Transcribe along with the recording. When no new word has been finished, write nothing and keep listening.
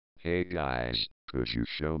Hey guys, could you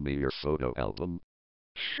show me your photo album?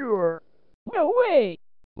 Sure. No way!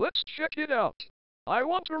 Let's check it out. I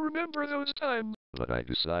want to remember those times. But I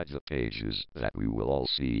decide the pages that we will all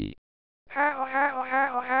see. Ha ha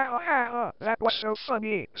ha ha ha! That was so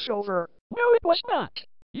funny, Silver. No, it was not.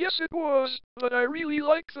 Yes, it was, but I really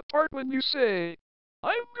like the part when you say,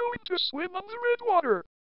 I'm going to swim on the red water.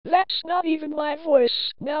 That's not even my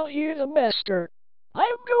voice. Now hear the master.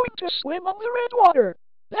 I'm going to swim on the red water.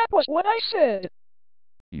 That was what I said.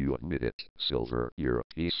 You admit it, Silver, you're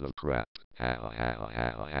a piece of crap. Ha ha ha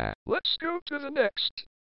ha ha ha. Let's go to the next.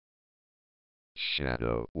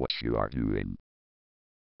 Shadow, what you are doing?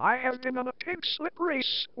 I have been on a pink slip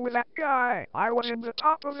race with that guy. I was in the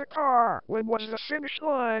top of the car. When was the finish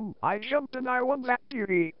line? I jumped and I won that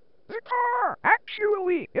beauty. The car!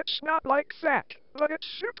 Actually, it's not like that, but it's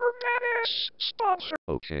Superman-S sponsor.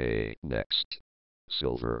 Okay, next.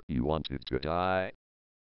 Silver, you wanted to die?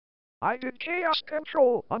 I did chaos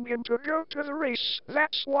control on him to go to the race.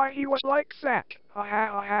 That's why he was like that. Ha ha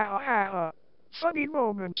ha ha ha ha. Funny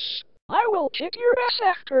moments. I will kick your ass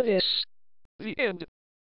after this. The end.